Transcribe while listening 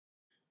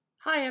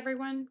Hi,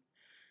 everyone.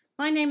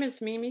 My name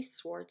is Mimi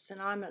Swartz, and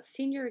I'm a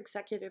senior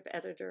executive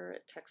editor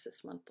at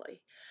Texas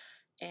Monthly.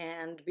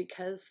 And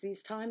because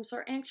these times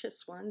are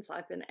anxious ones,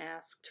 I've been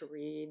asked to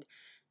read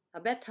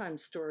a bedtime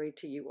story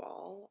to you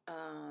all.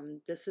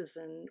 This is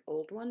an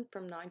old one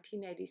from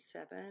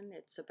 1987.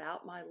 It's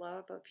about my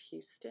love of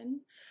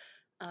Houston,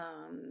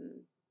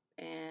 um,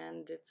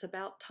 and it's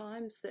about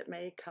times that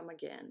may come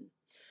again.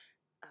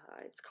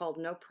 It's called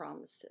No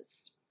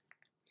Promises.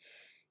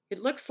 It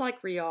looks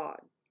like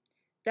Riyadh.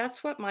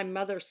 That's what my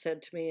mother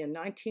said to me in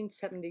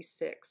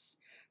 1976,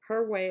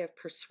 her way of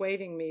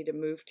persuading me to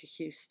move to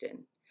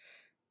Houston.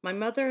 My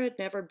mother had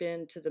never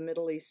been to the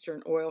Middle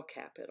Eastern oil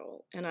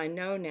capital, and I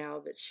know now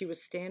that she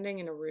was standing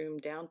in a room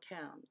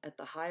downtown at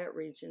the Hyatt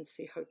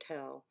Regency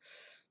Hotel,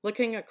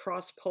 looking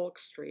across Polk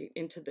Street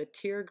into the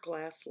tiered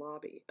glass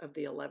lobby of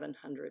the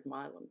 1100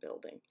 Milam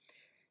building.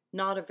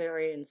 Not a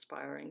very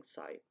inspiring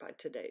sight by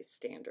today's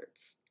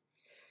standards.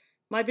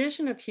 My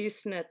vision of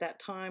Houston at that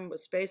time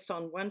was based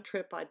on one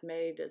trip I'd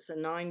made as a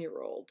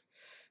 9-year-old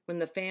when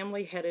the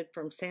family headed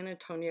from San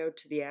Antonio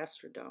to the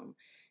Astrodome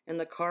and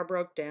the car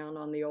broke down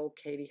on the old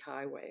Katy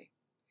Highway.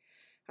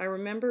 I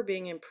remember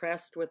being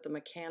impressed with the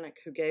mechanic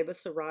who gave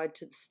us a ride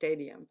to the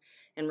stadium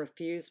and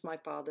refused my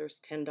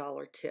father's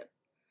 $10 tip.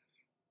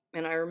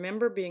 And I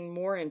remember being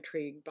more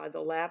intrigued by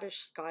the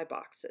lavish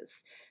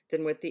skyboxes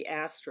than with the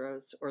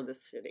Astros or the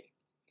city.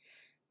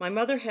 My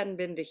mother hadn't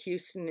been to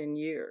Houston in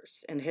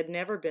years and had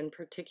never been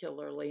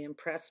particularly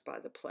impressed by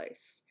the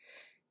place.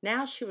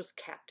 Now she was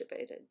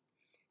captivated.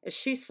 As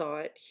she saw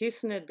it,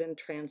 Houston had been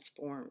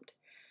transformed.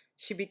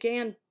 She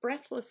began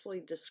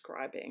breathlessly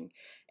describing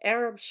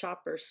Arab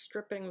shoppers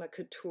stripping the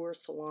couture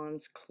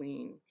salons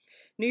clean,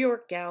 New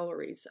York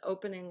galleries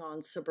opening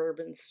on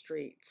suburban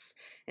streets,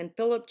 and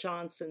Philip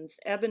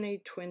Johnson's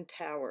ebony twin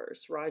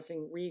towers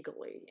rising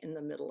regally in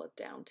the middle of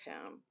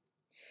downtown.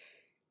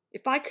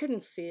 If I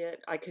couldn't see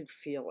it, I could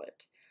feel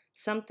it.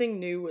 Something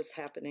new was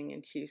happening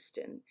in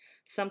Houston,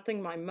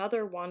 something my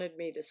mother wanted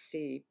me to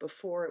see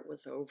before it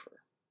was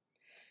over.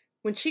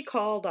 When she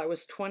called, I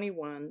was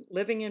 21,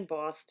 living in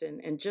Boston,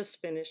 and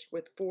just finished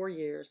with 4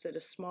 years at a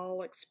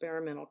small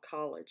experimental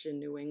college in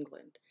New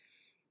England.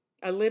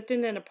 I lived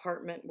in an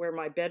apartment where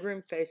my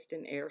bedroom faced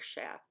an air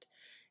shaft,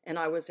 and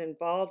I was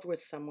involved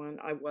with someone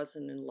I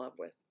wasn't in love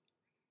with.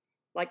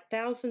 Like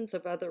thousands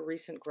of other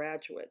recent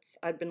graduates,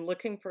 I'd been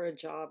looking for a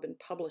job in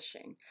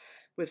publishing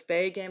with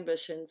vague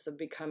ambitions of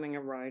becoming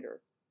a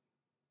writer.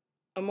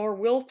 A more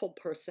willful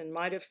person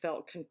might have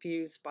felt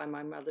confused by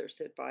my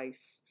mother's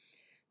advice.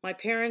 My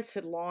parents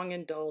had long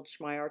indulged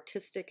my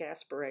artistic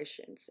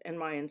aspirations and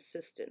my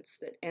insistence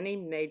that any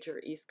major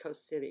East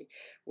Coast city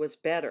was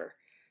better,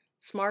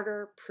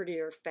 smarter,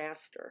 prettier,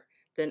 faster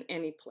than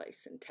any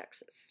place in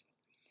Texas.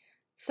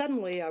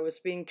 Suddenly, I was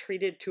being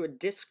treated to a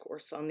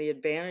discourse on the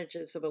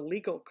advantages of a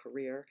legal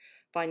career,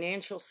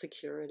 financial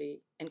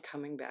security, and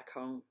coming back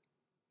home.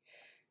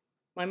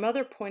 My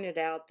mother pointed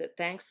out that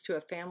thanks to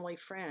a family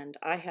friend,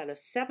 I had a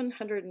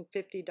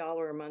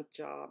 $750 a month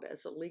job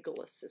as a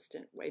legal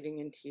assistant waiting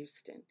in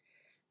Houston,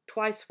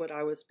 twice what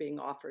I was being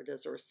offered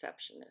as a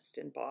receptionist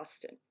in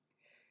Boston.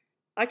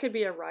 I could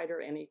be a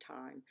writer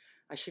anytime.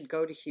 I should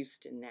go to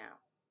Houston now.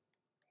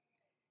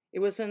 It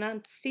was an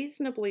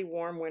unseasonably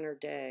warm winter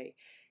day,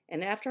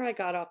 and after I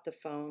got off the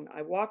phone,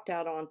 I walked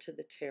out onto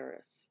the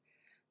terrace.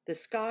 The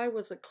sky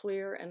was a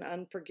clear and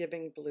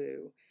unforgiving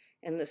blue,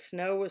 and the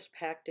snow was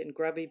packed in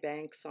grubby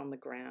banks on the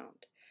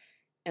ground.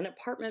 An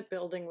apartment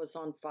building was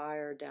on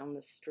fire down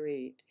the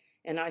street,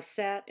 and I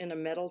sat in a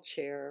metal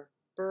chair,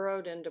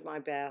 burrowed into my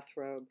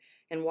bathrobe,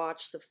 and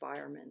watched the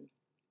firemen.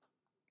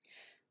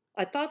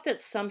 I thought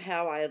that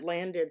somehow I had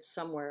landed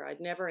somewhere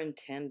I'd never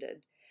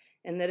intended,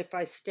 and that if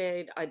I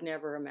stayed, I'd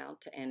never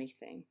amount to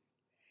anything.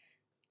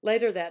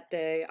 Later that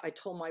day, I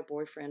told my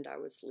boyfriend I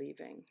was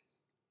leaving.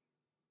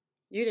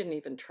 "You didn't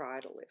even try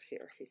to live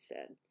here," he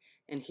said,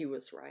 and he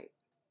was right.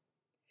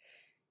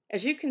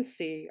 As you can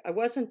see, I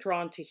wasn't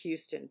drawn to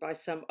Houston by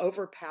some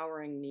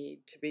overpowering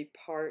need to be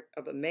part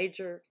of a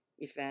major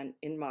event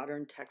in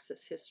modern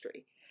Texas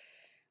history.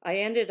 I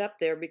ended up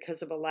there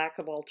because of a lack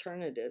of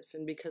alternatives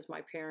and because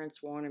my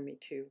parents wanted me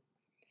to.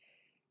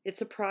 It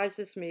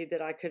surprises me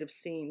that I could have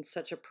seen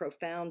such a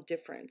profound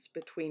difference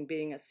between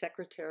being a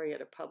secretary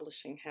at a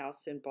publishing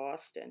house in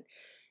Boston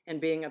and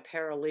being a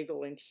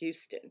paralegal in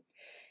Houston,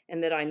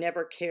 and that I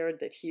never cared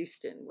that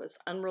Houston was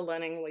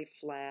unrelentingly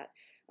flat,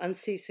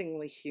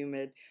 unceasingly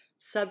humid,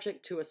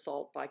 subject to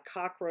assault by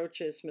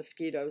cockroaches,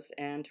 mosquitoes,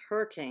 and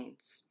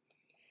hurricanes.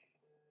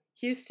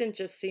 Houston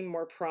just seemed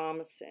more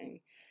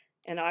promising,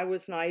 and I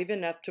was naive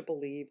enough to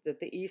believe that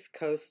the East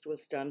Coast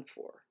was done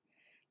for.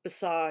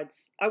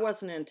 Besides, I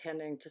wasn't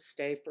intending to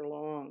stay for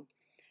long.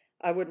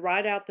 I would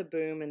ride out the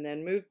boom and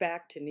then move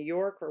back to New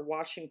York or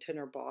Washington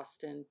or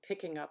Boston,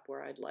 picking up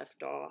where I'd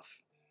left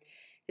off.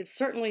 It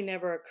certainly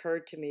never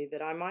occurred to me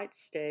that I might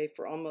stay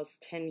for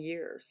almost 10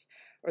 years,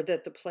 or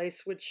that the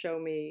place would show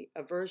me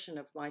a version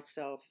of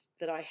myself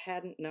that I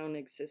hadn't known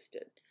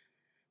existed.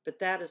 But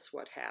that is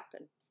what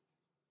happened.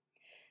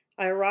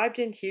 I arrived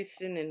in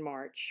Houston in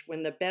March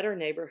when the better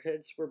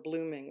neighborhoods were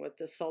blooming with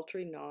the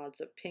sultry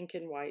nods of pink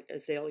and white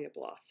azalea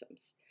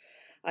blossoms.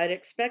 I had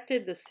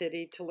expected the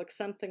city to look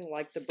something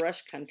like the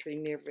brush country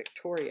near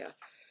Victoria,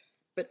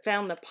 but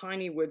found the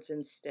piney woods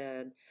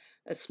instead,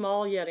 a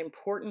small yet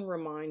important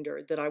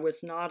reminder that I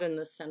was not in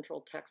the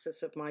central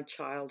Texas of my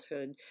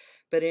childhood,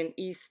 but in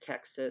East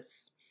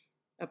Texas,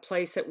 a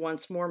place at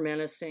once more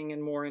menacing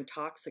and more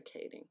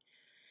intoxicating.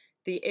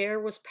 The air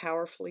was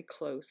powerfully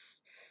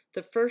close.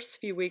 The first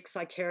few weeks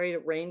I carried a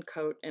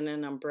raincoat and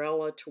an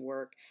umbrella to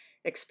work,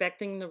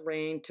 expecting the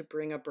rain to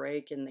bring a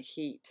break in the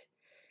heat.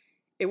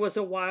 It was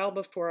a while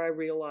before I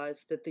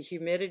realized that the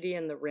humidity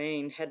and the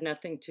rain had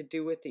nothing to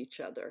do with each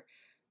other,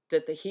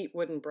 that the heat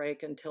wouldn't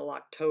break until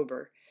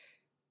October.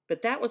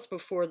 But that was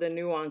before the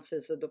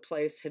nuances of the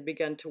place had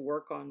begun to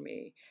work on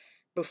me,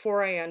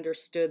 before I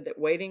understood that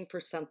waiting for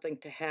something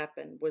to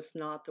happen was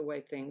not the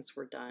way things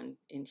were done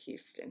in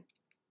Houston.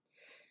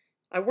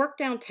 I worked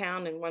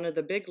downtown in one of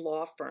the big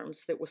law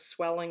firms that was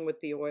swelling with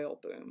the oil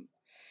boom.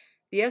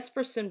 The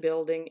Esperson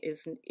building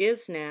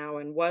is now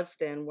and was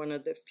then one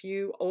of the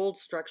few old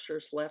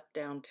structures left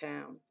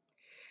downtown.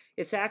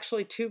 It's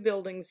actually two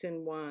buildings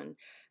in one,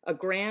 a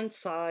grand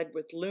side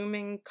with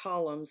looming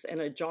columns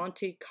and a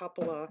jaunty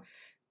cupola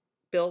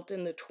built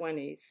in the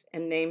 20s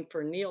and named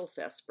for Niels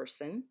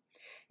Esperson,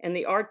 and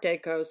the Art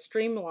Deco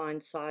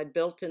streamlined side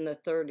built in the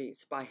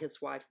 30s by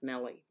his wife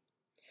Mellie.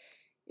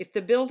 If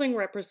the building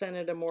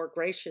represented a more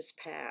gracious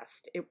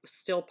past, it was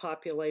still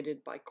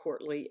populated by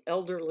courtly,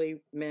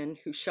 elderly men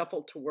who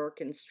shuffled to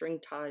work in string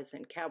ties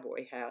and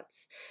cowboy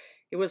hats.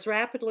 It was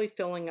rapidly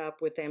filling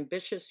up with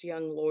ambitious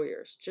young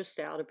lawyers just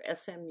out of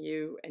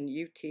SMU and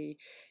UT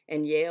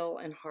and Yale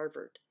and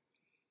Harvard.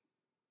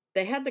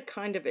 They had the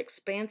kind of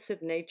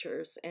expansive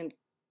natures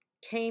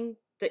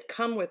that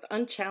come with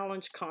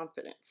unchallenged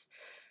confidence.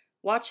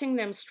 Watching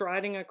them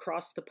striding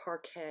across the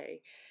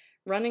parquet,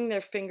 running their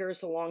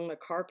fingers along the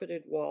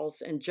carpeted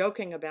walls and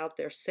joking about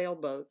their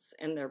sailboats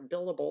and their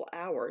billable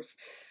hours,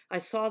 I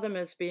saw them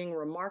as being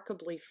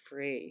remarkably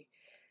free.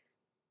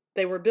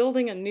 They were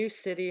building a new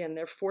city and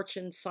their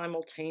fortunes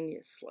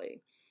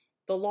simultaneously.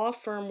 The law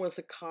firm was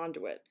a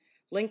conduit,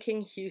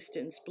 linking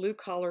Houston's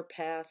blue-collar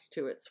past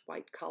to its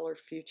white-collar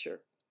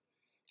future.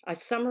 I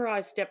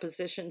summarized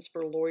depositions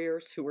for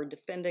lawyers who were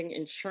defending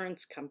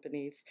insurance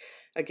companies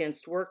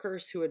against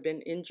workers who had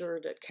been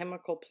injured at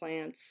chemical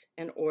plants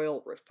and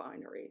oil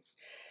refineries,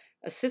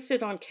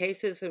 assisted on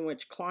cases in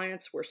which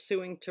clients were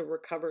suing to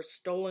recover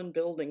stolen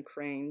building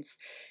cranes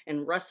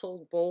and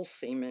rustled bull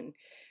semen,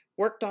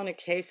 worked on a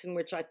case in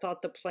which I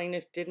thought the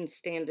plaintiff didn't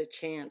stand a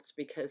chance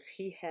because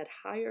he had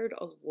hired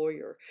a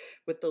lawyer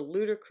with the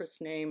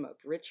ludicrous name of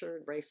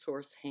Richard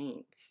Racehorse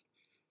Haynes.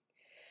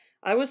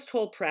 I was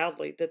told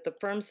proudly that the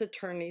firm's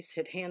attorneys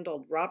had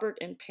handled Robert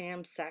and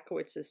Pam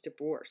Sakowitz's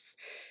divorce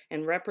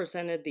and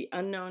represented the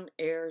unknown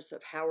heirs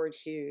of Howard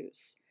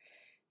Hughes.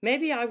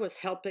 Maybe I was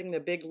helping the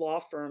big law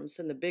firms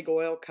and the big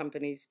oil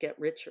companies get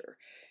richer,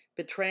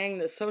 betraying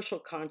the social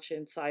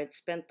conscience I had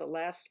spent the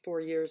last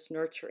 4 years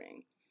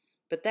nurturing.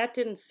 But that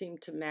didn't seem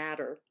to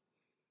matter,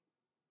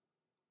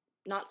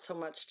 not so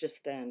much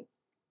just then.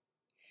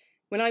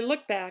 When I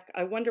look back,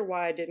 I wonder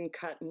why I didn't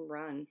cut and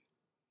run.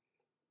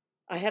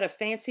 I had a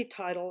fancy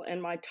title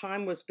and my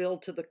time was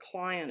billed to the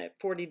client at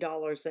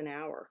 $40 an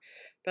hour,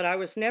 but I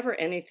was never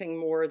anything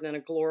more than a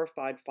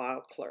glorified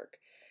file clerk.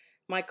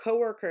 My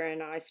coworker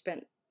and I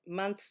spent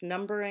months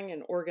numbering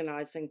and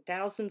organizing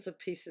thousands of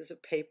pieces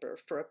of paper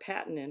for a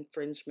patent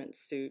infringement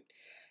suit,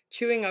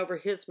 chewing over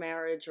his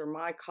marriage or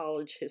my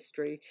college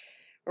history,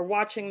 or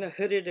watching the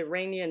hooded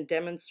Iranian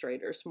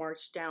demonstrators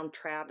march down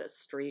Travis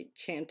Street,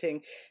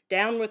 chanting,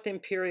 "Down with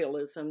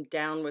imperialism,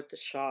 down with the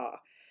Shah."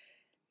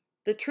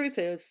 The truth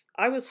is,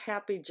 I was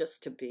happy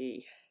just to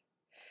be.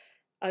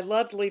 I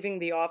loved leaving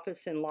the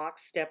office in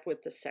lockstep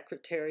with the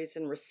secretaries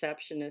and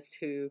receptionists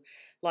who,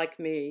 like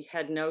me,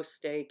 had no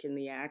stake in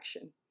the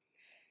action.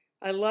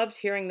 I loved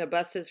hearing the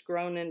buses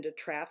groan into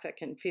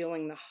traffic and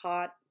feeling the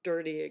hot,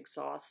 dirty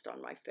exhaust on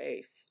my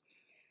face.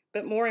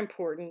 But more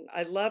important,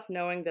 I loved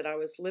knowing that I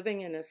was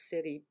living in a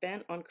city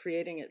bent on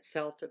creating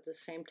itself at the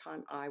same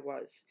time I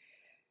was.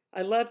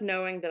 I loved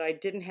knowing that I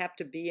didn't have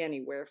to be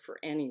anywhere for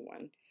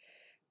anyone,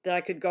 that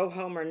I could go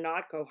home or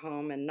not go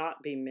home and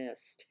not be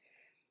missed.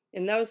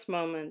 In those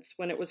moments,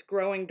 when it was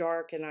growing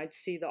dark and I'd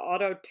see the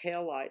auto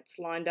taillights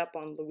lined up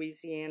on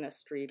Louisiana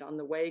Street on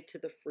the way to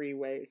the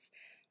freeways,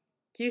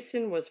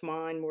 Houston was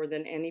mine more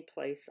than any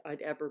place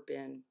I'd ever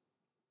been.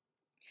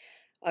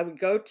 I would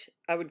go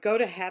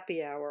to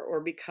happy hour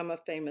or become a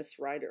famous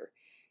writer.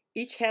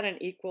 Each had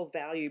an equal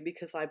value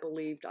because I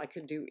believed I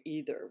could do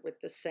either with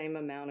the same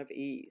amount of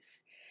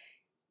ease.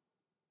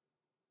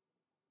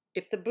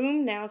 If the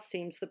boom now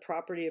seems the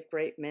property of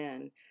great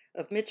men,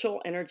 of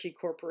Mitchell Energy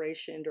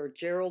Corporation or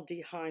Gerald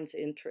D. Hines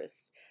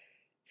interests,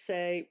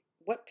 say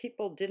what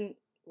people didn't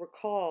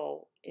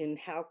recall in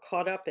how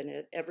caught up in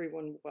it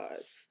everyone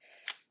was.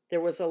 There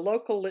was a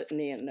local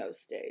litany in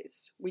those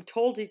days. We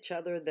told each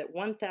other that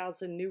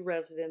 1,000 new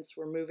residents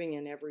were moving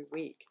in every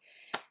week.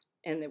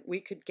 and that we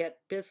could get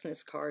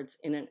business cards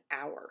in an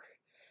hour,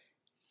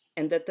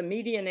 and that the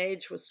median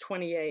age was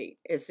 28,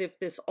 as if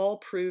this all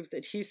proved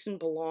that Houston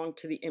belonged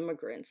to the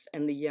immigrants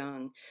and the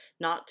young,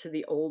 not to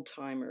the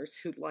old-timers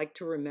who'd like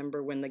to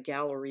remember when the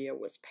Galleria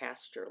was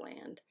pasture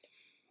land.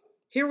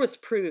 Here was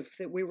proof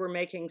that we were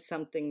making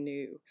something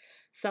new,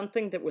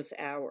 something that was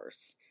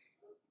ours.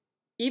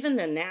 Even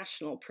the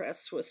national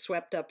press was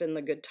swept up in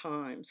the good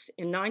times.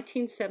 In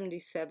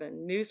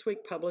 1977,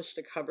 Newsweek published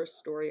a cover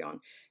story on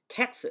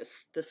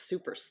Texas, the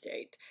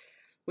superstate,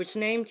 which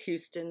named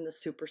Houston the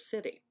super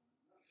city.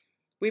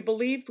 We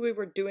believed we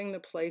were doing the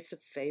place a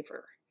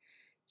favor.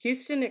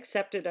 Houston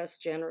accepted us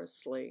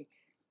generously,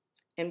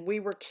 and we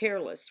were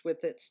careless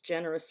with its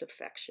generous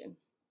affection.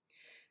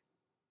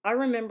 I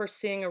remember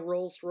seeing a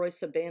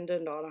Rolls-Royce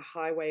abandoned on a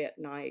highway at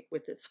night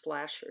with its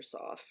flashers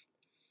off,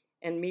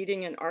 and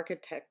meeting an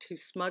architect who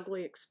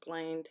smugly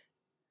explained,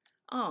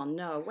 oh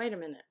no, wait a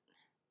minute,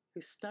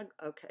 who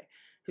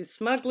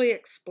smugly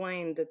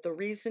explained that the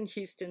reason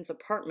Houston's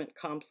apartment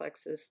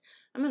complexes,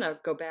 I'm going to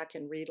go back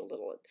and read a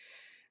little.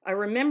 I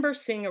remember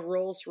seeing a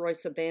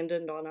Rolls-Royce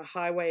abandoned on a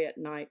highway at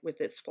night with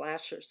its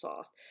flashers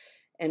off,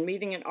 and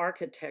meeting an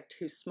architect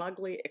who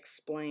smugly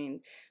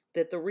explained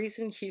that the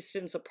reason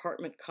Houston's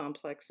apartment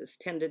complexes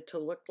tended to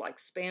look like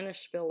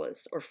Spanish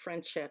villas or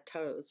French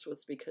chateaus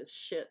was because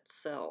shit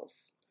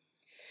sells.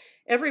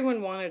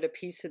 Everyone wanted a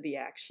piece of the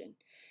action.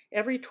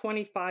 Every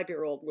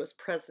 25-year-old was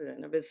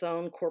president of his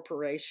own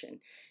corporation,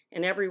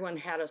 and everyone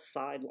had a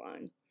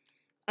sideline.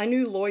 I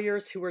knew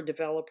lawyers who were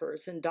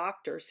developers, and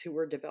doctors who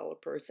were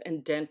developers,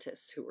 and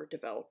dentists who were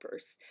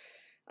developers.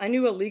 I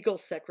knew a legal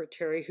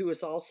secretary who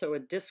was also a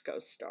disco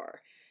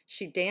star.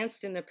 She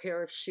danced in a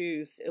pair of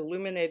shoes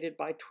illuminated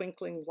by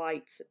twinkling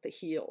lights at the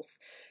heels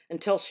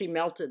until she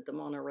melted them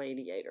on a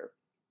radiator.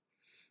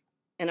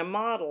 And a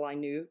model I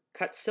knew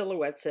cut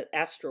silhouettes at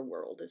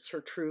Astroworld as her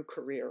true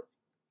career.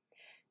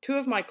 Two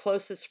of my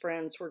closest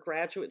friends were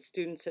graduate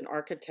students in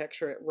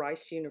architecture at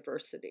Rice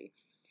University.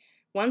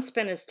 One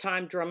spent his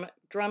time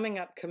drumming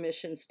up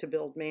commissions to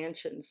build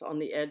mansions on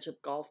the edge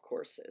of golf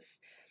courses,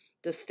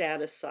 the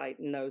status site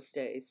in those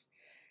days.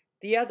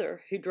 The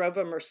other, who drove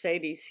a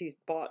Mercedes he'd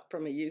bought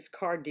from a used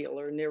car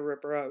dealer near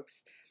River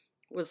Oaks,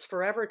 was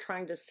forever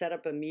trying to set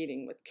up a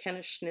meeting with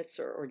Kenneth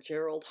Schnitzer or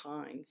Gerald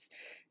Hines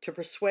to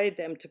persuade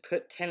them to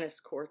put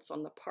tennis courts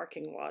on the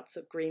parking lots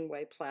of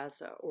Greenway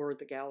Plaza or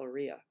the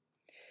Galleria.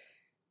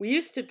 We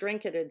used to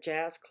drink at a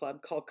jazz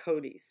club called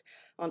Cody's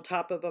on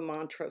top of a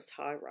Montrose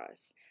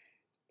high-rise.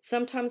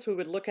 Sometimes we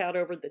would look out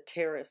over the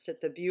terrace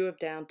at the view of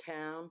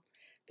downtown,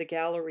 the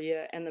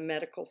Galleria, and the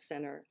medical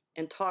center,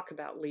 and talk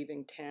about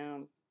leaving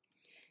town.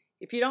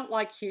 If you don't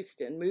like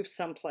Houston, move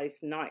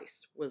someplace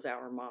nice, was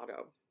our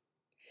motto.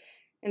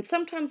 And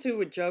sometimes we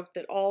would joke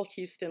that all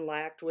Houston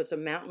lacked was a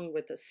mountain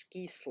with a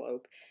ski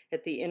slope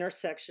at the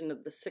intersection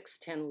of the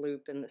 610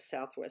 loop and the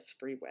Southwest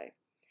Freeway.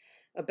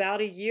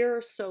 About a year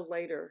or so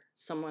later,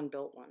 someone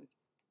built one.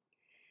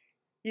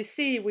 You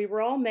see, we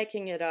were all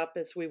making it up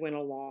as we went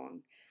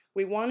along.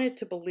 We wanted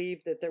to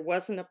believe that there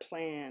wasn't a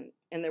plan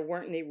and there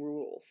weren't any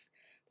rules.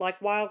 Like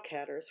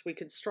wildcatters, we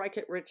could strike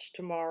it rich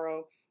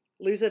tomorrow,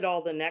 lose it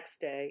all the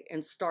next day,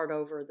 and start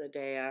over the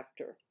day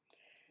after.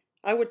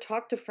 I would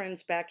talk to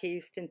friends back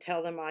east and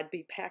tell them I'd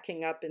be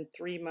packing up in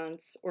 3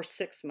 months or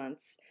 6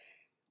 months,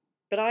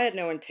 but I had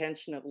no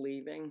intention of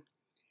leaving.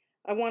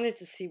 I wanted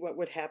to see what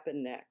would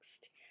happen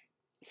next.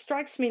 It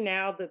strikes me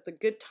now that the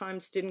good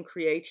times didn't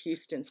create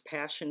Houston's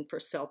passion for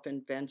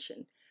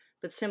self-invention,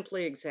 but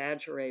simply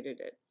exaggerated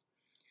it.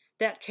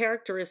 That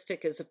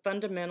characteristic is a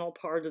fundamental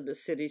part of the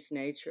city's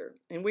nature,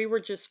 and we were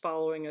just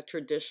following a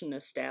tradition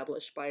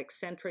established by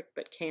eccentric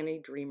but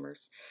canny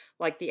dreamers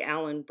like the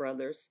Allen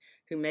brothers,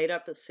 who made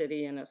up a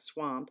city in a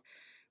swamp,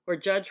 or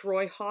Judge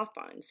Roy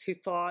Hoffines, who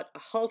thought a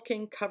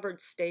hulking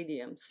covered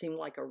stadium seemed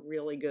like a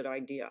really good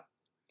idea.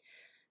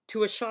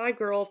 To a shy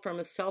girl from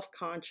a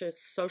self-conscious,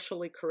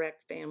 socially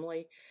correct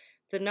family,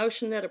 the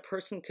notion that a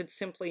person could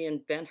simply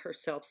invent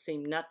herself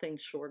seemed nothing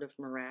short of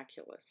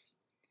miraculous.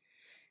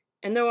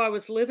 And though I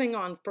was living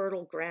on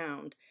fertile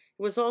ground,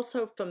 it was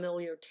also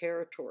familiar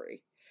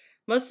territory.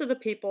 Most of the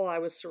people I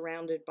was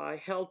surrounded by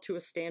held to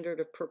a standard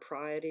of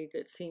propriety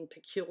that seemed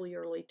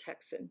peculiarly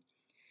Texan.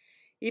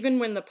 Even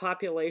when the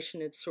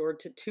population had soared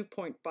to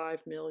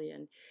 2.5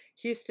 million,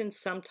 Houston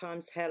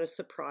sometimes had a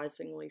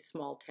surprisingly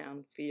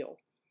small-town feel.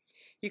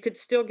 You could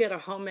still get a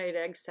homemade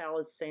egg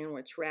salad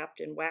sandwich wrapped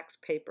in wax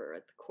paper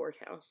at the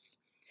courthouse.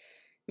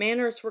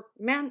 Manners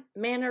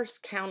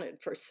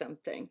counted for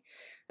something.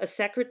 A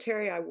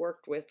secretary I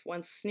worked with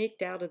once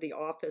sneaked out of the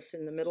office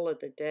in the middle of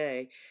the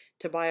day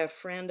to buy a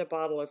friend a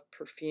bottle of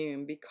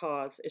perfume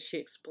because, as she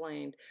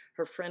explained,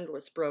 her friend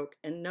was broke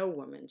and no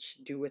woman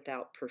should do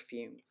without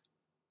perfume.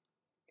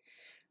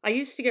 I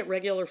used to get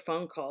regular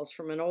phone calls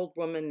from an old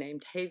woman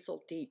named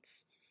Hazel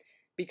Dietz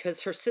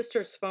because her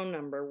sister's phone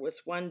number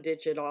was 1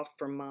 digit off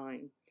from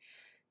mine.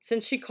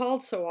 Since she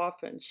called so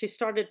often, she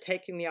started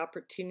taking the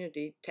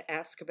opportunity to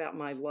ask about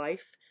my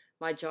life,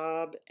 my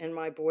job, and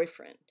my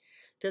boyfriend.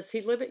 Does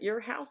he live at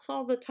your house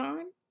all the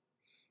time?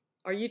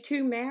 Are you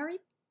two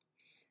married?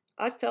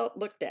 I felt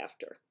looked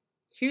after.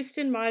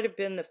 Houston might have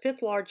been the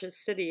fifth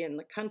largest city in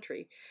the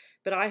country,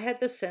 but I had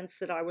the sense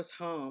that I was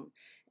home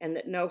and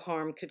that no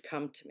harm could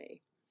come to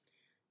me.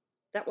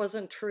 That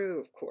wasn't true,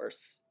 of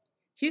course.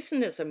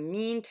 Houston is a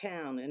mean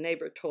town, a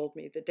neighbor told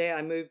me the day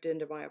I moved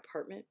into my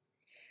apartment.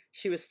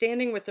 She was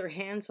standing with her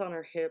hands on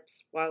her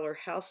hips while her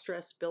house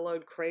dress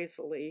billowed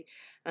crazily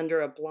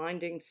under a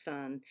blinding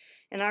sun,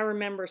 and I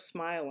remember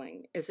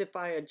smiling as if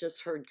I had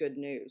just heard good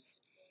news.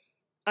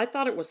 I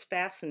thought it was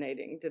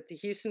fascinating that the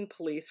Houston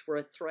police were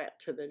a threat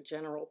to the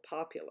general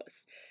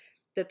populace,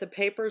 that the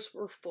papers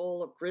were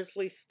full of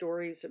grisly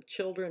stories of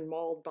children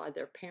mauled by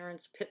their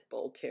parents' pit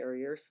bull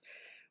terriers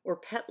or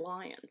pet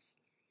lions.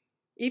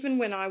 Even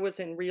when I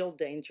was in real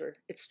danger,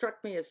 it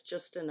struck me as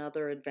just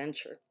another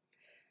adventure.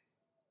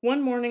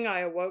 One morning I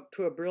awoke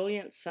to a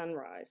brilliant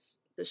sunrise.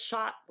 The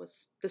sky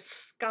was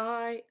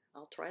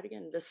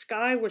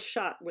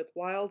shot with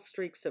wild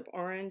streaks of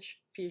orange,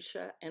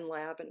 fuchsia, and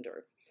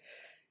lavender.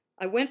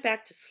 I went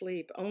back to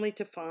sleep only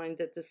to find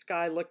that the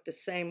sky looked the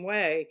same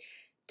way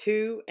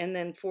 2 and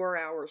then 4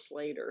 hours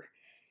later.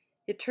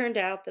 It turned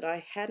out that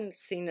I hadn't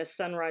seen a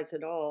sunrise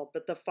at all,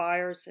 but the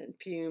fires and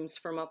fumes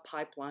from a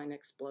pipeline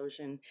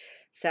explosion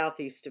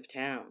southeast of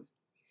town.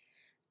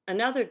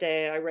 Another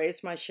day, I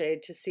raised my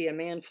shade to see a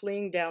man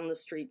fleeing down the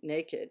street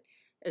naked,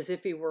 as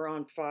if he were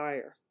on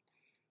fire.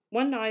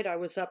 One night, I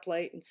was up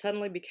late and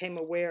suddenly became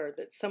aware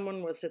that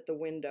someone was at the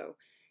window,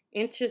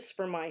 inches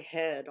from my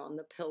head on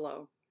the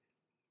pillow.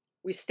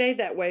 We stayed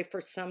that way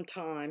for some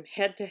time,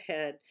 head to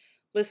head,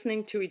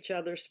 listening to each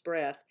other's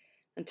breath,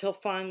 until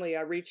finally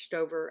I reached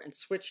over and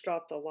switched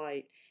off the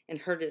light and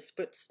heard his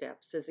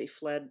footsteps as he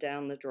fled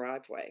down the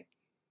driveway.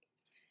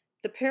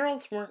 The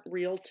perils weren't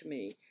real to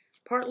me,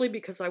 partly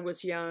because I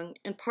was young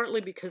and partly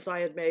because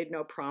I had made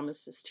no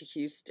promises to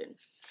Houston.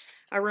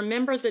 I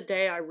remember the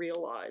day I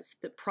realized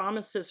that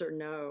promises or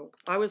no,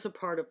 I was a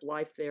part of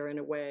life there in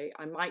a way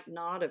I might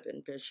not have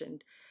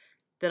envisioned,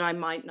 that I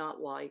might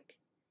not like.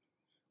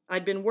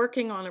 I'd been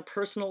working on a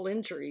personal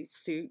injury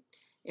suit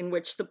in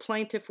which the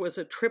plaintiff was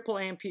a triple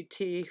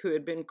amputee who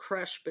had been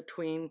crushed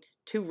between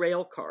two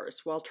rail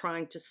cars while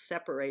trying to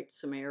separate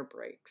some air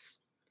brakes.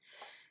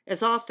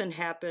 As often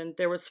happened,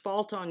 there was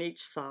fault on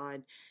each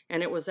side,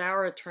 and it was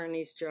our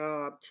attorney's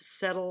job to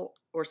settle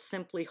or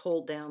simply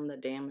hold down the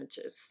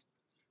damages.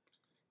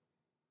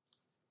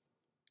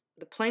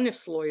 The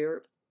plaintiff's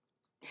lawyer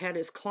had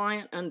his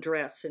client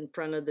undress in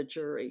front of the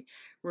jury,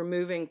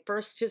 removing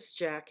first his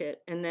jacket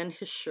and then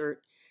his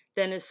shirt,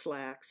 then his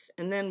slacks,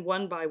 and then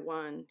one by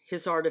one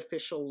his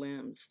artificial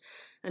limbs,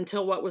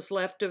 until what was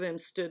left of him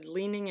stood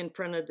leaning in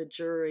front of the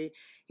jury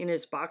in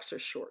his boxer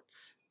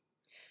shorts.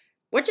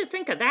 "What'd you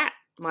think of that?"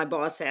 my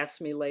boss asked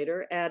me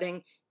later,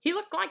 adding, "He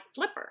looked like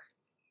Flipper."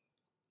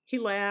 He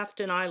laughed,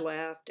 and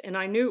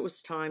I knew it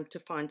was time to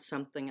find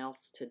something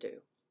else to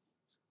do.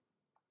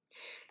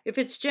 If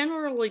it's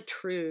generally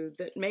true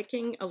that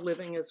making a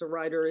living as a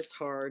writer is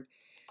hard,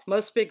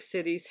 most big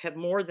cities have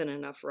more than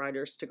enough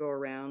writers to go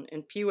around,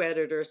 and few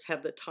editors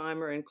have the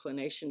time or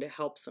inclination to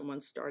help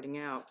someone starting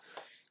out.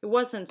 It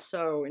wasn't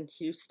so in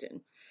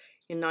Houston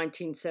in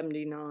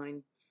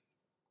 1979.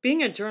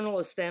 Being a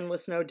journalist then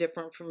was no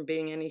different from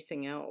being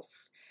anything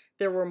else.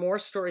 There were more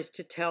stories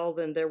to tell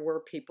than there were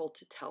people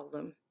to tell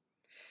them.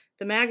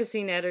 The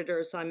magazine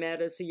editors I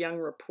met as a young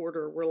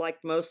reporter were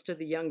like most of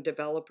the young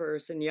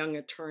developers and young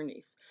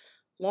attorneys,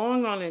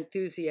 long on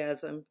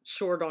enthusiasm,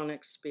 short on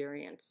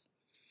experience.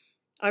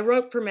 I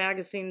wrote for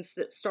magazines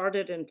that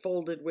started and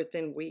folded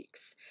within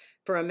weeks,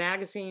 for a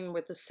magazine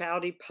with a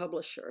Saudi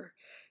publisher,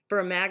 for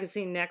a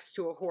magazine next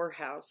to a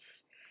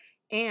whorehouse,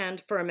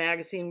 and for a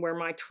magazine where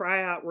my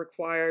tryout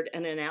required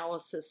an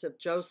analysis of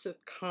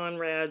Joseph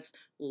Conrad's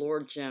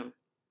Lord Jim.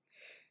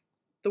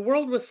 The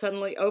world was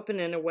suddenly open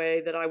in a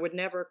way that I would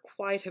never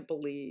quite have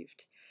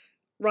believed.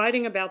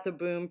 Writing about the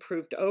boom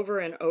proved over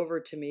and over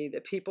to me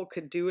that people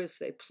could do as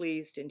they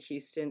pleased in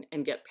Houston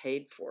and get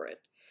paid for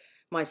it,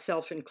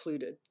 myself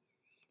included.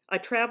 I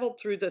traveled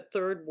through the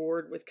Third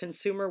Ward with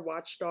consumer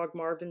watchdog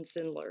Marvin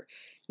Zindler,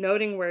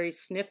 noting where he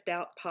sniffed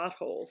out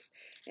potholes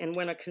and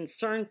when a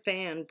concerned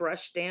fan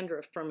brushed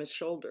dandruff from his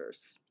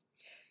shoulders.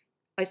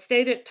 I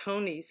stayed at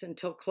Tony's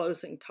until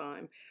closing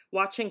time,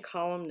 watching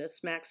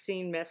columnist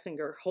Maxine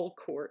Messinger hold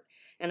court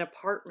and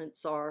apartment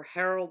czar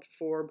Harold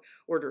Forbes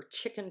order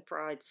chicken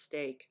fried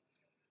steak.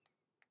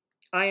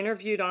 I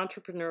interviewed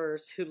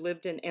entrepreneurs who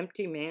lived in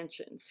empty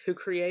mansions, who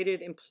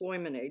created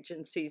employment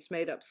agencies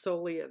made up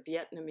solely of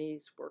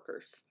Vietnamese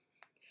workers.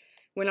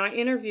 When I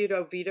interviewed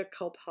Ovida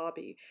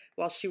Kulpabi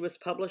while she was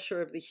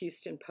publisher of the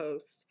Houston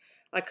Post,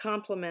 I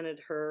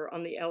complimented her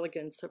on the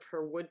elegance of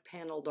her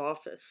wood-paneled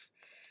office.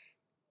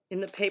 In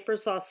the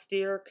paper's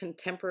austere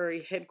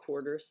contemporary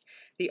headquarters,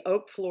 the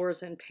oak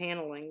floors and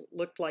paneling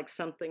looked like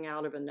something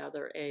out of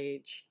another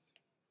age.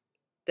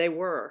 They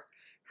were.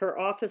 Her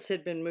office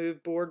had been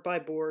moved board by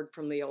board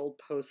from the old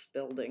Post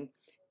building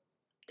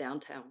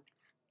downtown.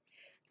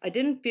 I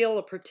didn't feel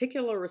a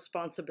particular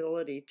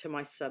responsibility to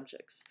my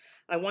subjects.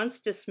 I once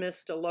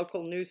dismissed a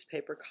local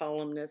newspaper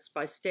columnist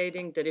by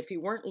stating that if he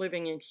weren't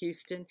living in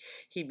Houston,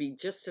 he'd be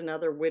just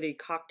another witty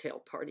cocktail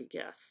party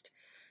guest.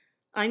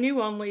 I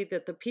knew only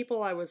that the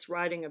people I was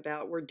writing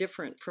about were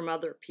different from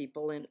other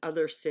people in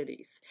other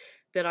cities,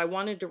 that I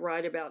wanted to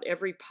write about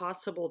every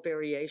possible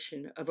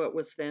variation of what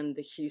was then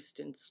the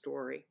Houston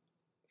story.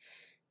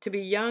 To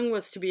be young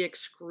was to be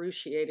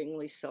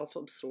excruciatingly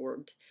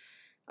self-absorbed.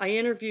 I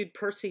interviewed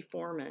Percy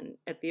Foreman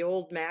at the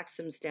old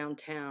Maxim's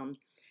downtown,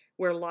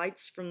 where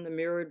lights from the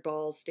mirrored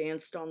balls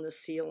danced on the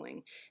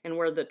ceiling, and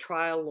where the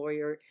trial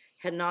lawyer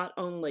had not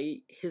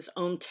only his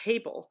own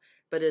table,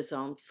 but his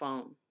own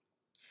phone.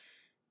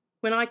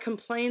 When I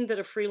complained that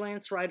a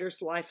freelance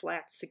writer's life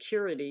lacked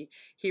security,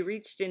 he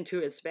reached into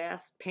his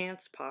vast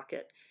pants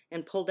pocket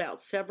and pulled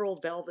out several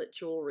velvet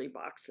jewelry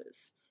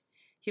boxes.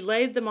 He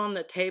laid them on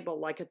the table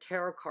like a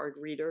tarot card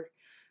reader,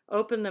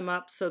 opened them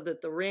up so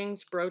that the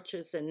rings,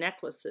 brooches, and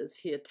necklaces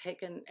he had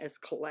taken as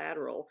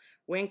collateral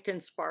winked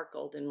and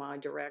sparkled in my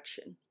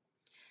direction,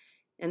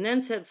 and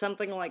then said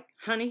something like,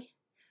 "Honey,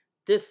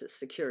 this is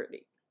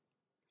security."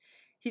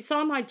 He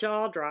saw my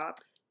jaw drop.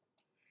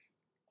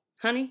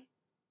 "Honey,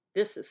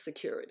 this is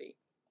security."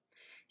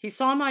 He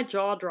saw my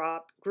jaw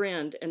drop,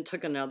 grinned, and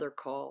took another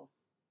call.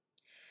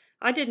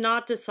 I did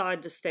not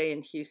decide to stay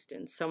in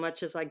Houston so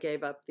much as I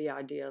gave up the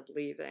idea of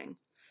leaving.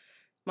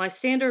 My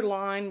standard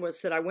line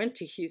was that I went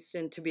to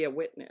Houston to be a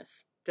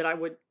witness, that I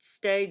would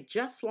stay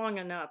just long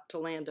enough to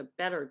land a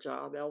better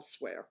job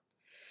elsewhere.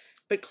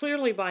 But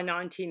clearly by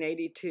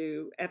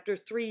 1982, after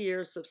 3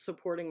 years of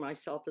supporting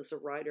myself as a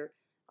writer,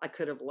 I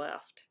could have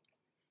left.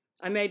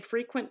 I made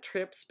frequent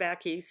trips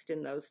back east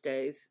in those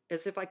days,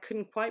 as if I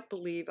couldn't quite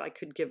believe I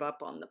could give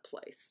up on the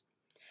place.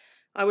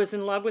 I was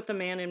in love with a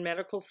man in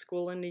medical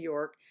school in New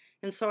York,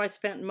 and so I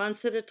spent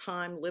months at a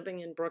time living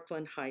in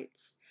Brooklyn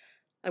Heights.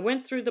 I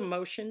went through the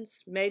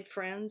motions, made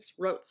friends,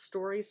 wrote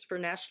stories for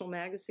national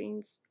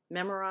magazines,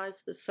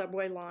 memorized the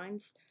subway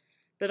lines.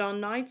 But on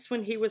nights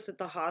when he was at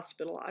the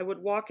hospital, I would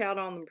walk out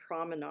on the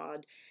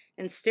promenade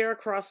and stare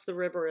across the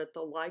river at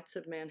the lights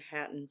of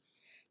Manhattan,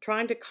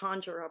 trying to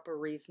conjure up a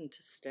reason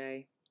to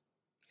stay.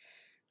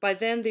 By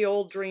then, the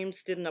old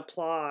dreams didn't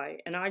apply,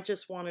 and I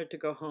just wanted to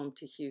go home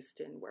to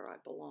Houston, where I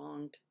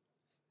belonged.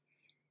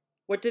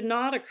 What did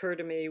not occur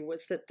to me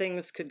was that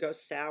things could go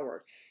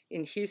sour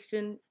in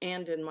Houston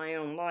and in my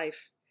own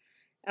life.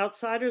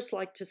 Outsiders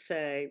like to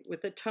say,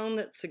 with a tone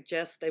that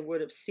suggests they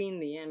would have seen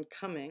the end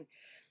coming,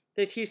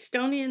 that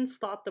Houstonians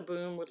thought the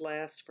boom would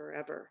last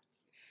forever.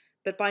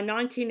 But by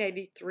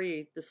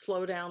 1983, the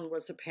slowdown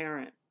was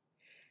apparent.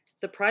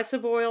 The price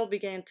of oil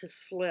began to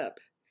slip,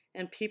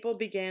 and people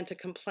began to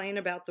complain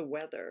about the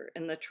weather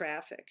and the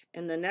traffic,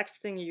 and the next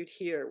thing you'd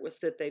hear was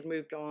that they'd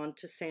moved on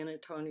to San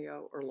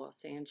Antonio or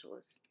Los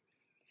Angeles.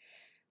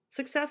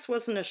 Success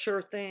wasn't a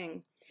sure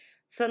thing.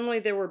 Suddenly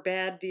there were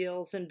bad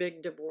deals and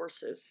big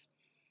divorces.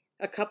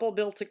 A couple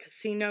built a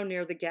casino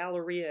near the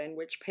Galleria in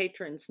which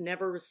patrons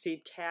never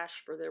received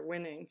cash for their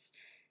winnings.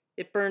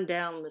 It burned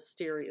down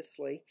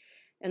mysteriously,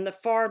 and the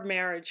Farb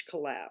marriage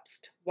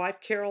collapsed. Wife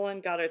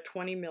Carolyn got a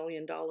 $20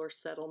 million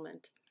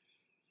settlement.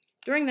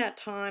 During that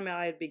time,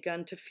 I had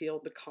begun to feel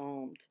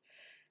becalmed.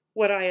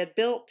 What I had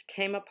built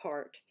came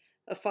apart.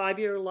 A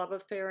 5-year love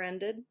affair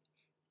ended,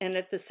 and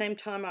at the same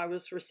time I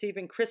was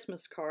receiving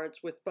Christmas cards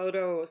with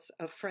photos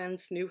of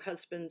friends' new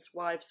husbands,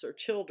 wives, or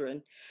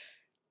children.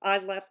 I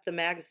left the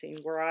magazine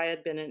where I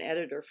had been an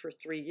editor for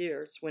 3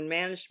 years when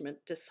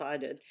management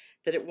decided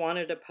that it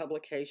wanted a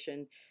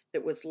publication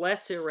that was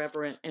less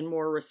irreverent and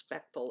more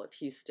respectful of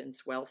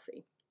Houston's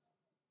wealthy.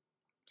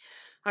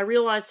 I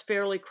realized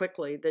fairly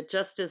quickly that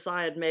just as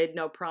I had made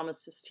no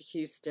promises to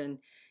Houston,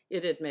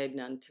 it had made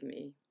none to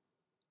me.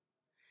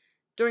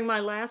 During my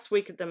last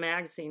week at the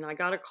magazine, I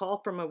got a call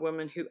from a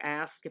woman who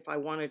asked if I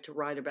wanted to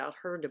write about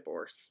her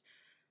divorce.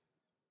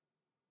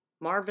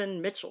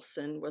 Marvin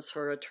Mitchelson was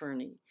her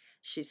attorney,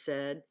 she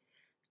said.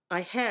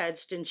 I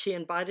hedged, and she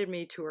invited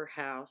me to her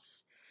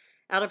house.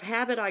 Out of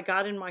habit, I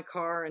got in my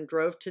car and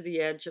drove to the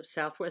edge of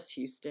Southwest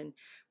Houston,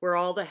 where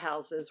all the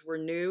houses were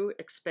new,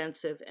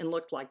 expensive, and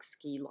looked like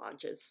ski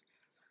lodges.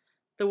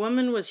 The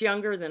woman was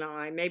younger than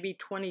I, maybe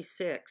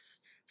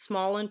 26,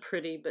 small and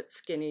pretty, but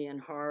skinny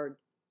and hard,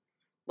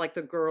 like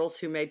the girls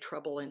who made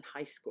trouble in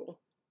high school.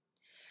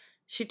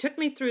 She took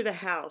me through the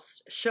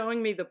house,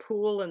 showing me the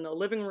pool and the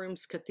living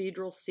room's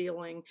cathedral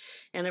ceiling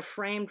and a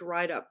framed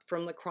write-up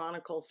from the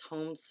Chronicle's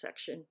Homes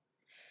section.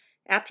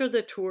 After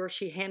the tour,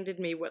 she handed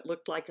me what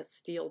looked like a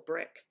steel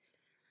brick.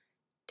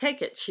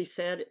 "Take it," she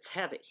said, "it's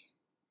heavy."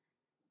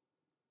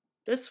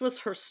 This was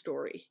her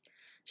story.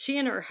 She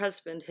and her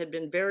husband had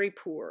been very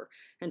poor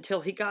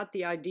until he got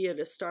the idea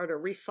to start a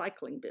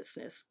recycling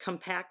business,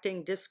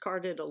 compacting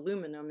discarded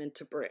aluminum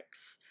into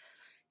bricks.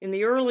 In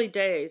the early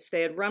days,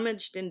 they had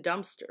rummaged in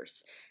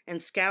dumpsters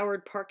and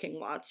scoured parking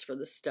lots for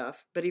the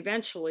stuff, but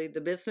eventually the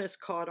business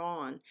caught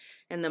on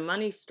and the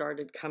money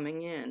started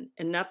coming in,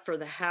 enough for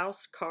the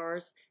house,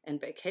 cars, and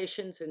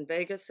vacations in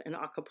Vegas and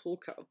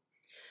Acapulco.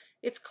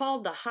 It's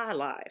called The High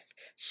Life,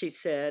 she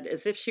said,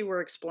 as if she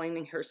were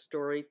explaining her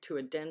story to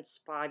a dense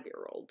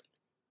 5-year-old.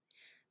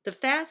 The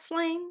fast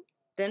lane?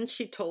 Then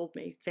she told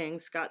me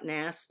things got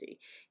nasty,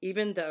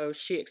 even though,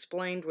 she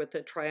explained with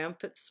a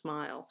triumphant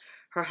smile,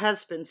 her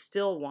husband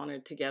still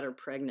wanted to get her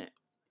pregnant.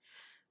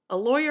 A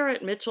lawyer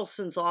at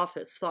Mitchelson's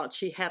office thought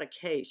she had a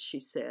case, she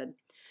said.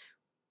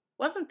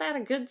 Wasn't that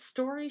a good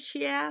story,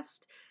 she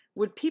asked.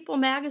 Would People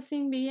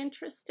magazine be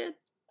interested?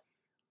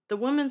 The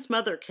woman's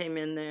mother came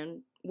in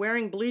then,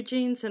 wearing blue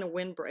jeans and a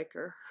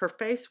windbreaker, her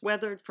face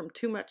weathered from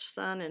too much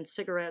sun and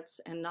cigarettes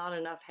and not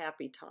enough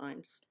happy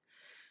times.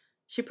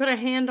 She put a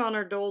hand on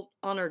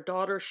her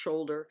daughter's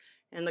shoulder,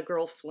 and the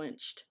girl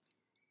flinched.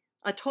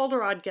 I told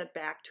her I'd get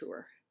back to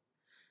her.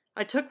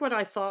 I took what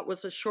I thought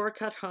was a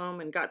shortcut home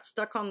and got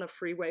stuck on the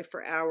freeway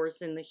for hours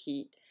in the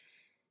heat,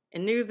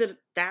 and knew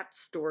that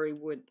story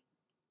would.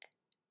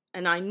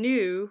 And I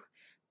knew,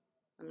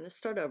 I'm going to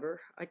start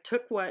over. I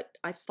took what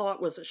I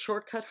thought was a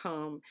shortcut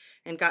home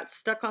and got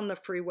stuck on the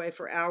freeway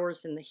for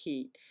hours in the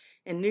heat,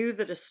 and knew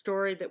that a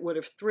story that would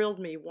have thrilled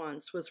me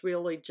once was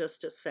really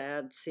just a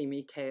sad,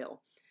 seamy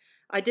tale.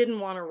 I didn't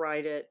want to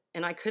write it,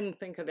 and I couldn't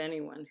think of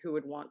anyone who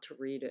would want to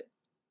read it.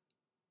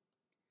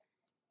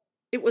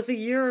 It was a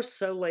year or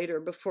so later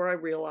before I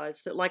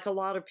realized that, like a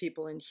lot of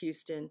people in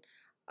Houston,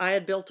 I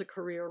had built a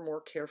career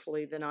more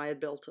carefully than I had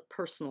built a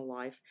personal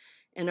life,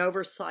 an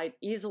oversight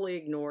easily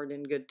ignored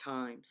in good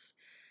times.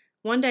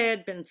 One day I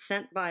had been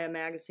sent by a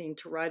magazine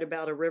to write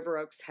about a River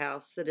Oaks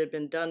house that had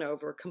been done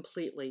over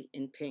completely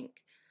in pink.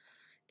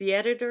 The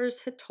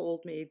editors had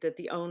told me that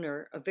the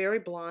owner, a very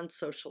blonde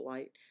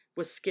socialite,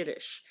 was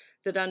skittish,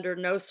 that under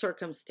no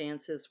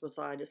circumstances was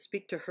I to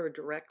speak to her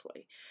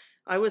directly.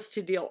 I was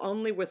to deal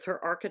only with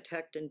her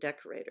architect and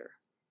decorator.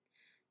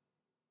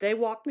 They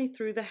walked me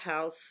through the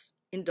house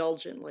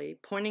indulgently,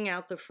 pointing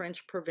out the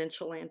French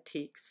provincial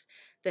antiques,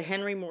 the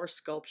Henry Moore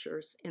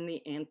sculptures, and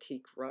the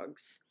antique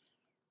rugs.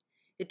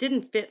 It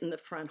didn't fit in the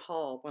front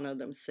hall, one of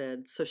them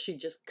said, so she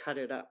just cut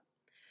it up,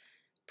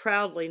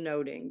 proudly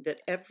noting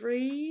that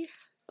every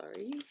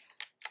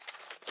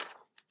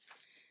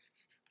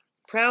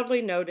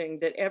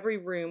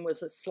room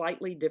was a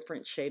slightly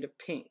different shade of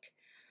pink.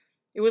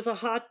 It was a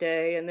hot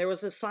day, and there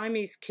was a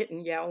Siamese kitten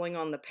yowling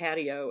on the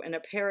patio and a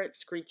parrot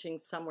screeching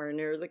somewhere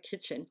near the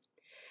kitchen.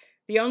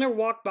 The owner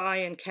walked by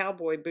in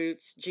cowboy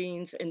boots,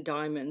 jeans, and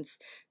diamonds,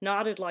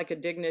 nodded like a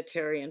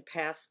dignitary, and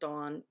passed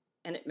on,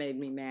 and it made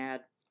me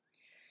mad.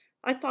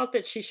 I thought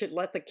that she should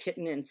let the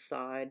kitten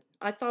inside.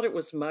 I thought it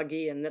was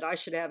muggy and that I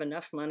should have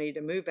enough money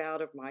to move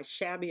out of my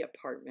shabby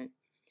apartment.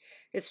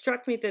 It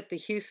struck me that the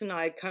Houston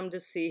I had come to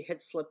see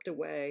had slipped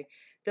away,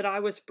 that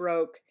I was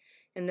broke,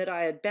 and that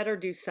I had better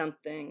do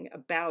something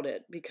about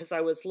it because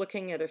I was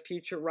looking at a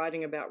future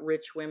writing about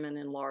rich women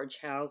in large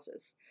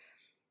houses.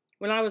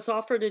 When I was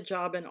offered a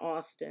job in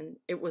Austin,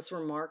 it was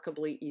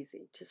remarkably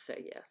easy to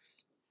say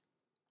yes.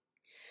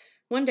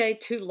 One day,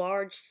 2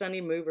 large,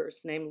 sunny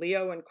movers named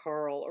Leo and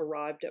Carl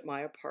arrived at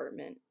my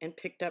apartment and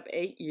picked up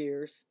 8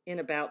 years in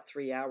about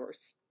 3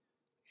 hours.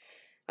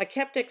 I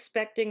kept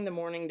expecting the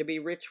morning to be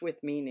rich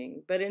with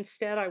meaning, but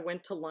instead I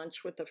went to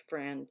lunch with a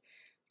friend,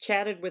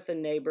 chatted with a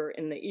neighbor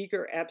in the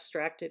eager,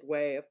 abstracted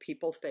way of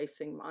people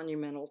facing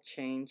monumental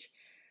change,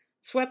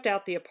 swept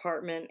out the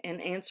apartment,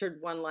 and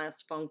answered one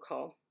last phone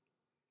call.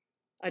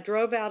 I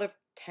drove out of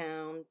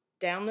town,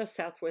 down the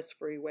Southwest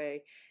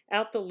Freeway,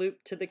 out the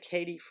loop to the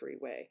Katy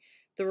Freeway,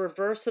 the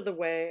reverse of the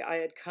way I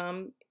had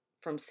come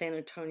from San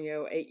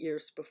Antonio 8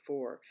 years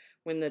before,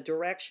 when the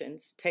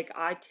directions, take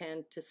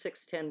I-10 to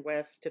 610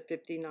 West to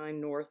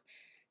 59 North,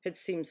 had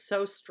seemed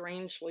so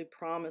strangely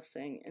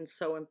promising and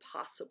so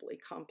impossibly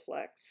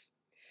complex.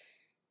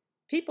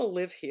 People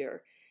live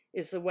here,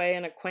 is the way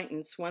an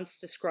acquaintance once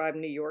described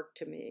New York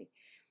to me.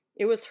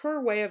 It was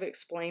her way of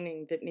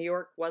explaining that New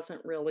York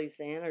wasn't really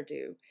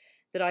Xanadu,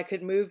 that I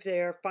could move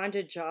there, find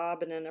a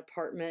job and an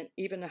apartment,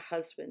 even a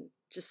husband,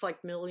 just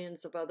like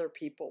millions of other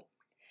people.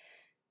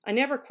 I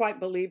never quite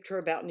believed her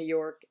about New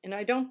York, and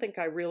I don't think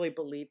I really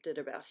believed it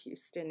about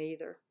Houston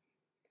either.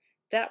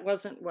 That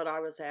wasn't what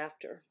I was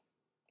after.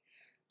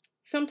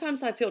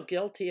 Sometimes I feel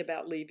guilty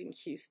about leaving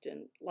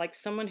Houston, like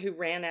someone who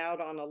ran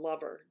out on a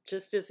lover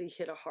just as he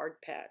hit a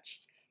hard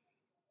patch.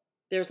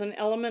 There's an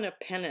element of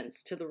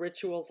penance to the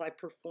rituals I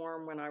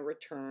perform when I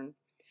return.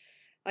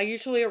 I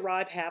usually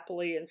arrive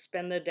happily and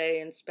spend the day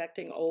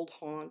inspecting old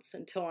haunts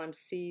until I'm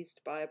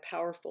seized by a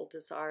powerful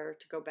desire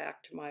to go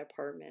back to my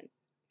apartment.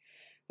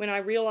 When I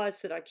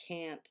realize that I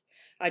can't,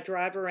 I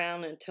drive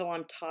around until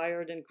I'm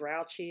tired and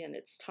grouchy and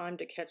it's time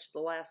to catch the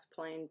last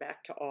plane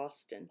back to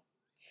Austin.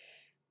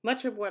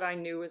 Much of what I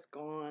knew is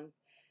gone.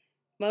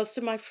 Most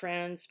of my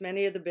friends,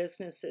 many of the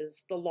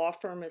businesses, the law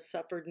firm has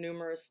suffered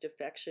numerous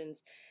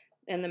defections,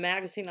 and the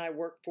magazine I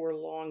worked for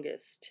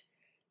longest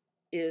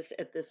is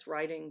at this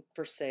writing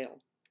for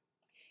sale.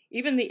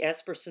 Even the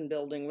Esperson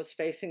building was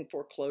facing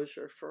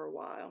foreclosure for a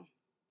while.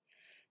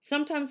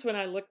 Sometimes when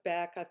I look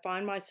back, I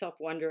find myself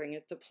wondering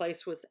if the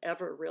place was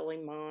ever really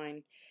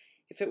mine,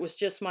 if it was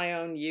just my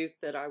own youth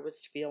that I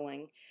was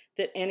feeling,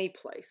 that any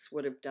place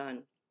would have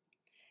done.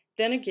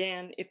 Then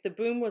again, if the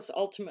boom was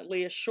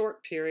ultimately a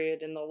short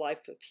period in the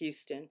life of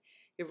Houston,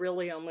 it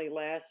really only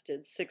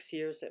lasted 6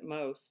 years at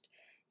most.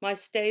 My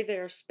stay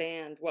there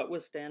spanned what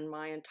was then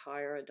my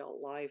entire adult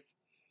life.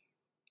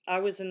 I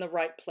was in the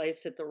right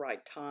place at the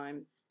right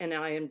time, and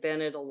I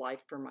invented a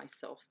life for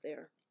myself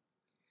there,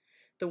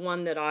 the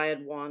one that I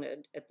had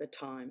wanted at the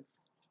time.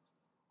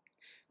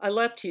 I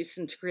left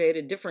Houston to create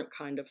a different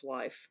kind of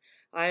life.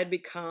 I had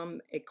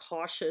become a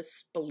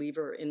cautious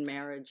believer in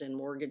marriage and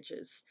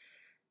mortgages,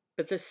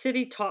 but the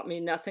city taught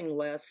me nothing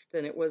less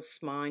than it was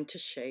mine to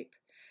shape,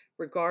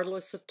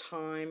 regardless of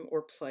time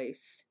or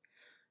place.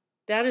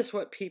 That is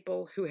what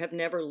people who have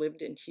never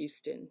lived in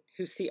Houston,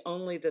 who see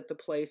only that the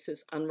place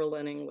is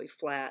unrelentingly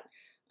flat,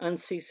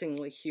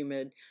 unceasingly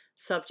humid,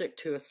 subject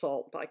to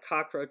assault by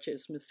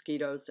cockroaches,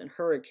 mosquitoes, and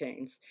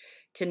hurricanes,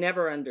 can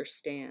never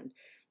understand.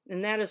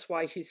 And that is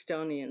why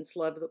Houstonians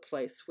love the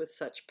place with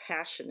such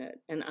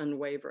passionate and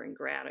unwavering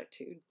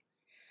gratitude.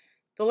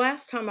 The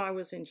last time I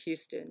was in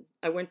Houston,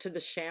 I went to the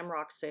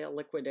Shamrock Sale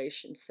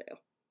liquidation sale.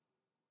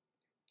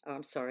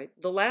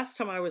 The last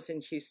time I was in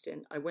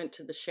Houston, I went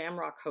to the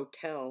Shamrock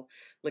Hotel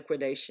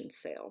liquidation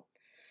sale.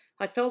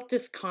 I felt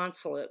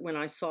disconsolate when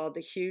I saw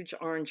the huge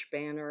orange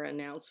banner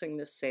announcing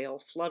the sale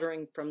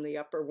fluttering from the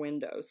upper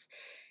windows,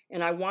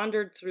 and I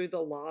wandered through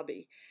the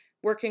lobby,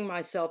 working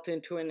myself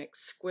into an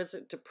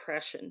exquisite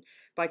depression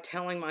by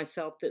telling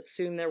myself that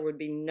soon there would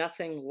be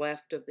nothing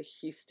left of the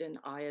Houston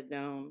I had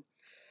known.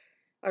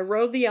 I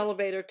rode the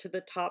elevator to the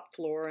top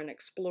floor and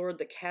explored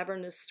the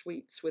cavernous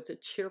suites with a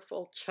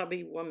cheerful,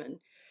 chubby woman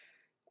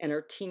and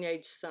her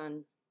teenage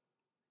son.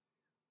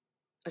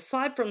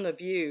 Aside from the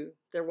view,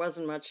 there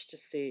wasn't much to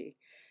see.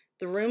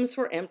 The rooms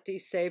were empty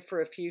save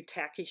for a few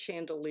tacky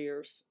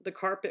chandeliers, the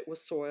carpet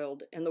was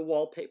soiled, and the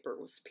wallpaper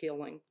was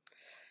peeling.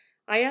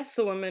 I asked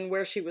the woman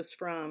where she was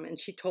from, and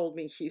she told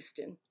me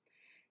Houston.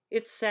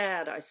 "It's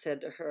sad," I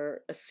said to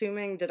her,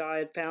 assuming that I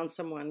had found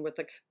someone with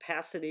a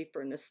capacity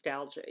for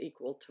nostalgia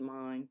equal to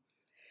mine.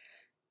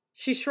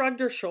 She shrugged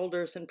her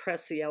shoulders and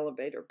pressed the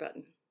elevator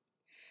button.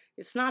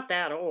 "It's not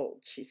that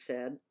old," she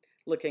said,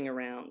 looking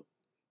around.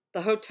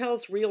 "The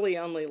hotel's really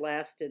only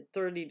lasted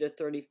 30 to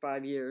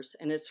 35 years,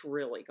 and it's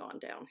really gone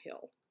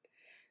downhill."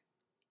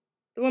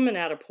 The woman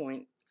had a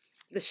point.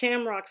 The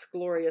Shamrock's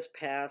glorious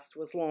past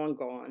was long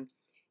gone.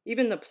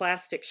 Even the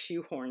plastic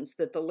shoehorns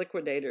that the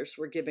liquidators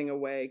were giving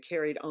away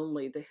carried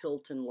only the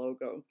Hilton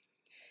logo.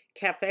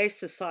 Cafe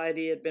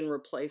society had been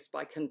replaced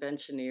by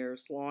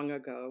conventioneers long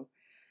ago.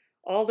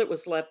 All that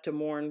was left to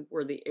mourn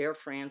were the Air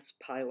France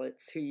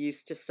pilots who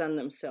used to sun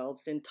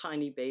themselves in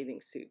tiny bathing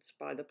suits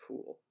by the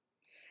pool.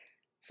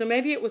 So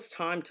maybe it was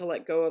time to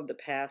let go of the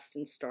past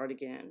and start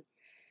again.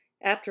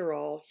 After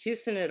all,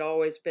 Houston had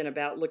always been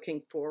about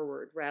looking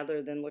forward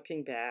rather than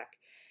looking back,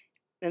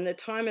 and the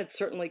time had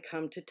certainly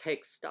come to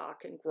take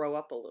stock and grow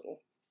up a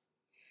little.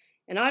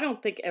 And I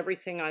don't think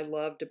everything I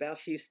loved about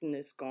Houston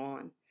is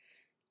gone.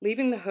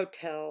 Leaving the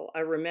hotel, I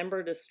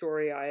remembered a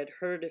story I had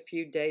heard a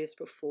few days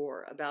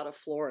before about a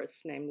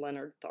florist named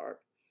Leonard Tharp,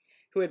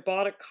 who had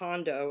bought a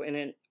condo in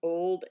an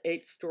old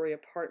 8-story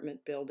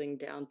apartment building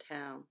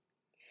downtown.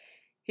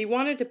 He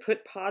wanted to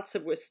put pots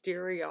of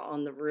wisteria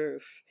on the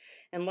roof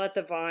and let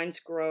the vines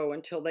grow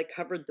until they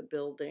covered the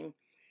building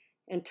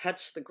and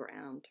touched the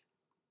ground.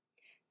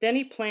 Then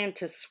he planned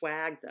to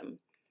swag them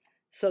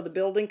so the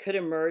building could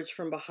emerge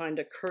from behind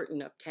a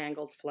curtain of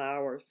tangled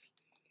flowers.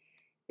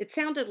 It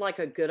sounded like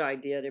a good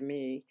idea to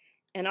me,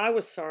 and I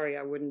was sorry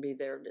I wouldn't be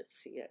there to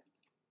see it.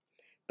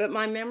 But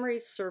my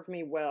memories serve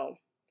me well.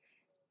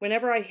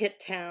 Whenever I hit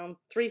town,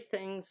 3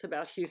 things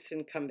about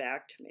Houston come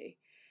back to me.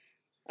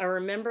 I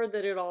remember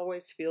that it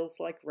always feels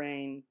like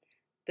rain,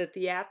 that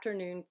the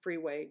afternoon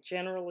freeway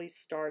generally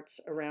starts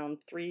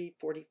around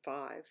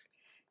 3:45,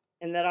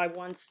 and that I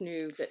once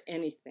knew that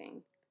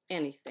anything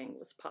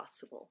was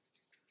possible.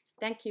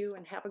 Thank you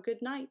and have a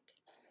good night.